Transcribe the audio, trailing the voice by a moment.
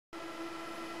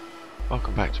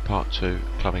Welcome back to part 2,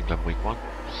 Club England Week 1.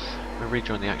 We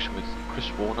rejoin the action with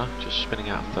Chris Warner, just spinning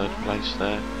out of 3rd place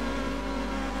there.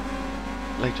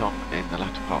 Late on in the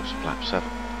latter parts of lap 7,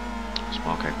 it's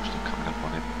Mark Eggleston coming up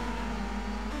on him.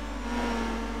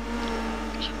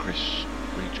 So Chris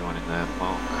rejoining there,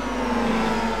 Mark in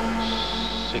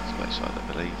 6th place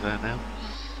I believe there now.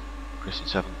 Chris in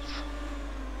 7th.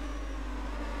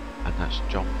 And that's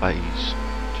John Bays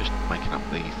just making up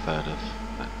the 3rd of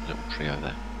that little trio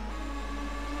there.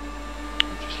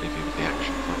 Leave you with the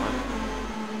action for a moment.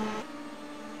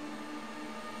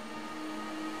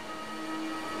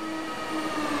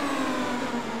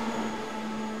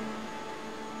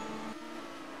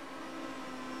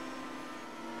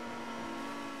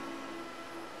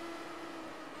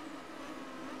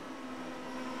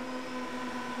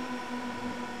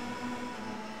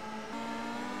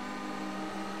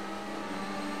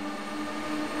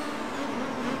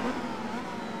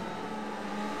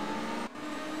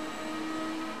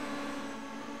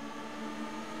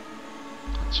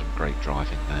 Some great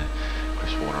driving there.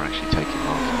 Chris Warner actually taking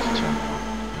Mark into turn 1,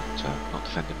 but not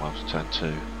defending well to turn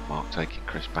 2. Mark taking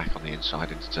Chris back on the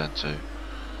inside into turn 2. And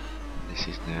this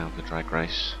is now the drag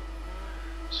race.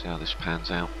 See how this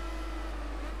pans out.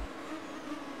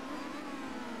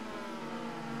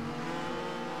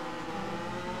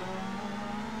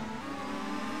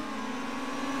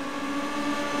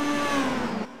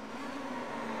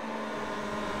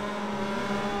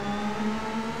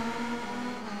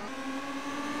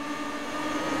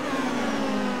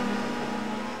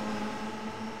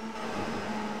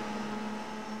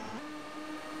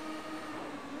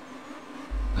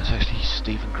 That's actually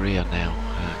Stephen Greer now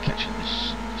catching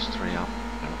this 3 up.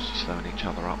 They're obviously slowing each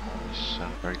other up on this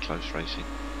very close racing.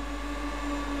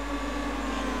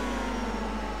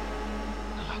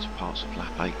 The latter parts of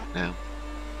lap 8 now.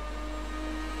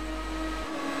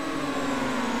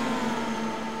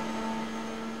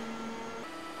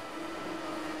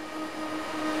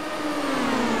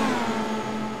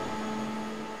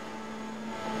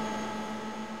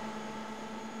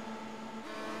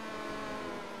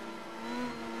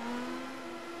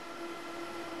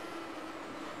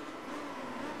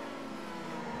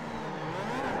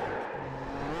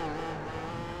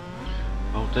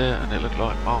 There, and it looked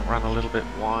like Mark ran a little bit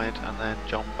wide, and then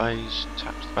John Bays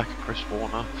taps the back of Chris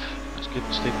Warner. That's given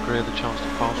Stephen Greer the chance to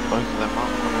pass both of them up.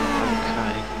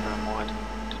 Okay, he ran wide,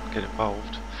 didn't get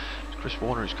involved. It's Chris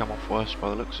Warner who's come off worse by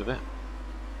the looks of it.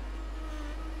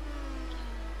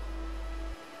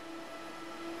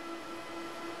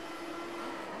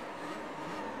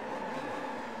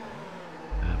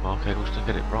 Mark Eggleston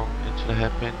get it wrong into the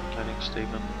hairpin, letting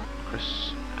Stephen,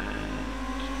 Chris and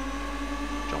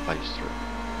John Bays through.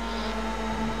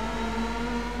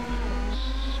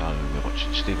 So we're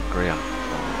watching Stephen Greer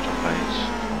from John Bays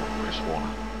from Chris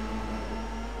Warner.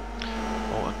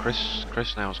 Oh, and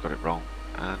Chris now has got it wrong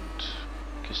and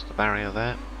kissed the barrier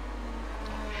there.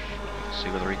 Let's see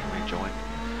whether he can rejoin.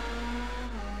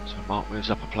 So Mark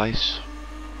moves up a place.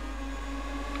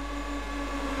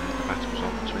 And the battle's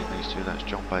on between these two. That's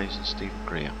John Bays and Stephen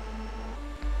Greer.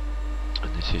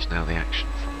 And this is now the action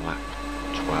from lap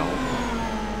 12.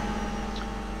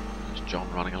 There's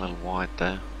John running a little wide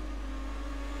there.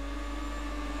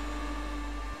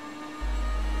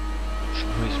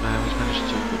 He's managed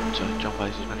to, but John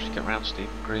Bays has managed to get around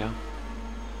Stephen Greer.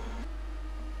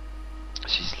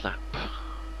 This is lap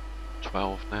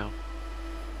 12 now.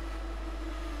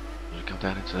 We'll come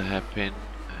down into the hairpin,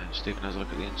 and Stephen has a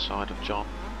look at the inside of John,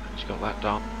 and he's got that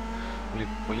done. Will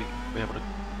he be able to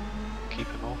keep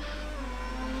him off?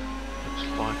 Looks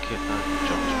like it.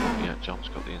 No, John's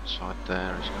got the inside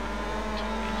there. He's got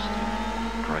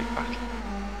a great battle.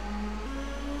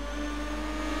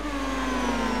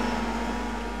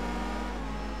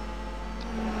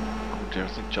 I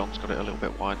think John's got it a little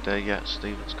bit wide there yet.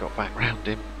 Stephen's got back round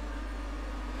him.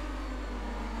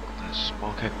 There's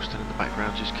Mark Eggleston in the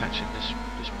background just catching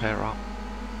this pair up.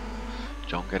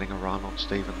 John getting a run on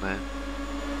Stephen there.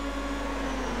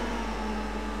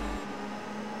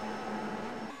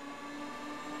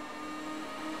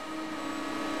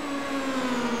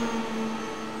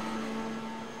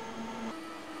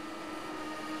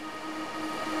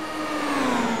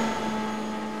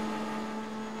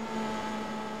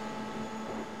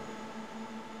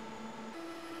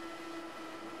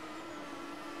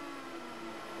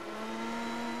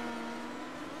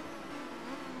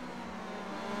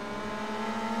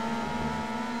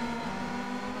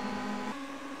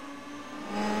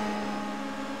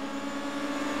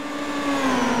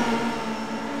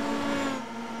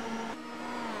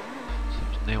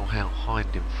 Neil Hout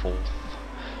hind in 4th,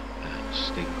 and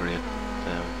Steve Greer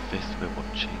there 5th. We're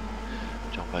watching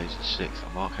John Bays in 6th.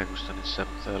 And Mark Eggleston in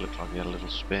 7th there. Looked like he had a little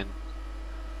spin.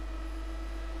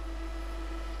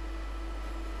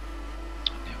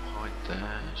 Neil Hyde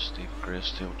there. Stephen Greer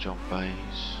still. John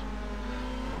Bays.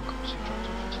 Obviously dropped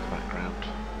off into the background.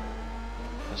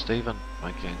 And Stephen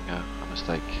making a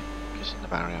mistake, kissing the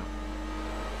barrier.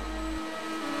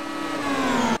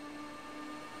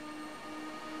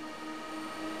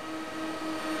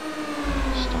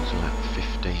 Starting lap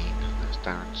 15. That's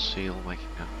Darren Seal making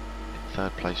in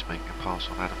 3rd place, making a pass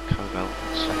on Adam Covell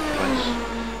in 2nd place.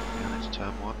 Now it's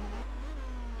turn 1.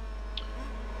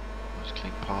 Nice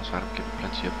clean pass, Adam giving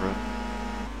plenty of room.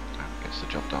 Adam gets the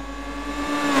job done.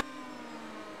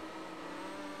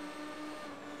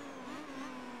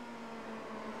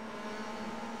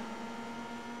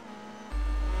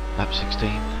 Lap 16,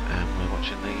 and we're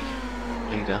watching the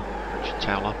leader, Richard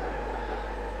Towler.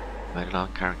 Made an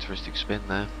uncharacteristic spin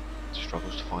there,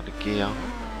 struggles to find a gear.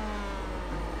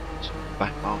 Some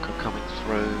back marker coming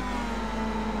through.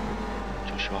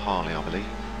 Joshua Harley, I believe,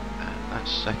 and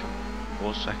that's second,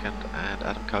 was second, and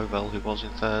Adam Covell, who was in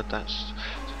 3rd, that's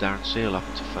to Darren Seal up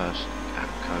into 1st.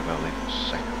 Adam Covell in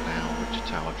 2nd now, Richard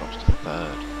Towler drops to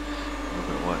 3rd. A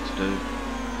little bit of work to do.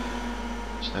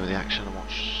 Stay with the action and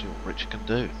see what Richard can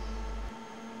do.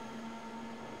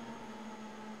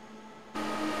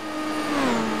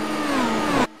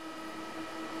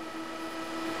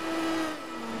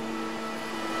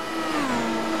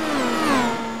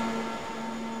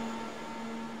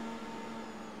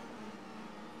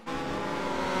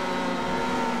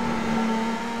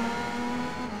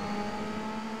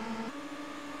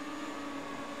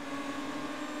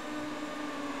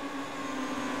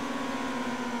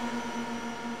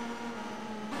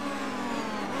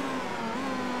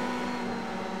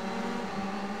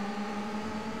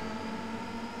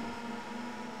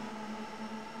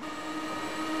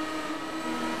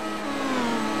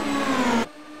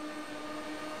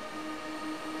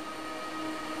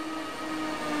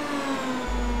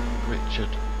 Richard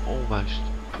almost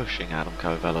pushing Adam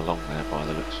Covell along there by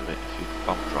the looks of it. If you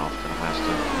bump draft in a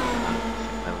Mazda, I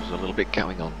think there was a little bit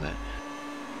going on there.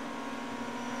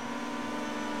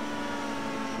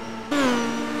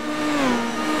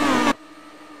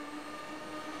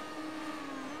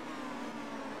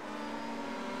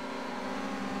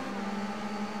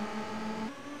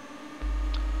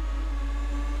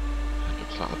 It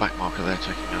looks like the back marker there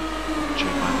taking a due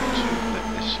moment to let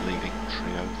this leading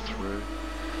trio through.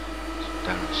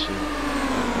 Darren Seal,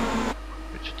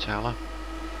 Richard Towler,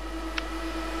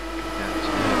 down to the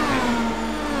hairpin.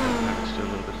 Darren's do a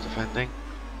little bit of defending.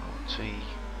 RT, he's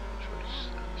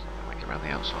not going to make it around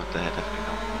the outside there, definitely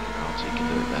not. RT can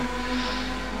do it there.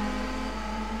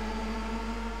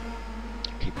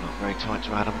 Keeping up very tight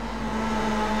to Adam.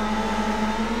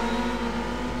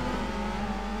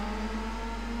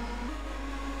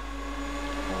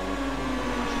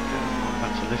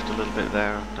 Lift a little bit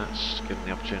there, and that's given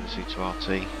the opportunity to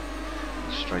RT.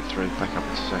 Straight through, back up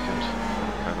into 2nd,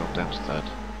 Covell down to 3rd.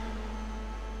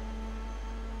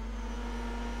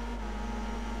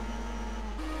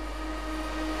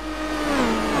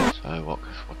 So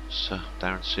what's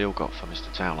Darren Seal got for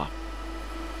Mr. Towler?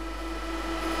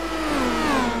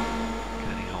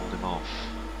 Can he hold him off?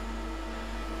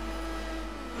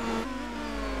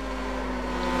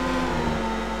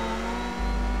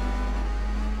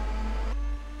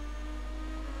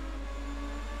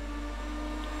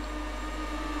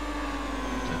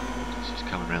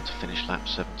 Coming round to finish lap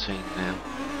 17 now.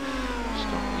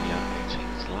 Start the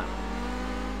 18th lap.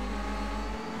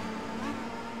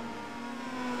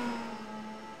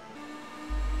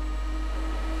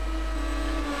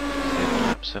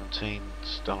 Lap 17,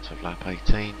 start of lap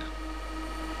 18.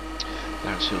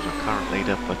 Darren Seal's our current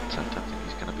leader, but I don't think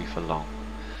he's going to be for long.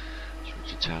 It's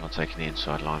Richard Towler taking the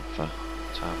inside line for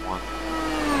turn 1.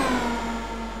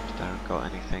 Has Darren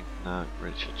got anything? No,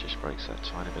 Richard just breaks that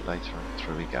tiny bit later and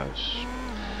through he goes.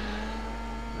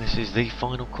 This is the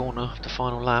final corner of the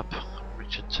final lap.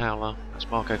 Richard Towler, as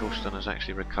Mark Eggleston has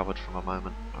actually recovered from a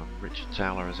moment, and Richard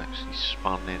Towler has actually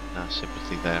spun in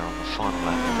sympathy there on the final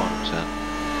lap, the final turn.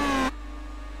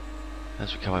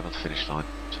 As we come over the finish line,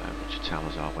 so Richard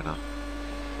Towler's our winner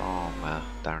from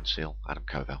Darren Seal, Adam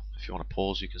Covell. If you want to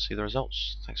pause, you can see the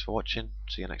results. Thanks for watching.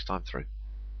 See you next time through.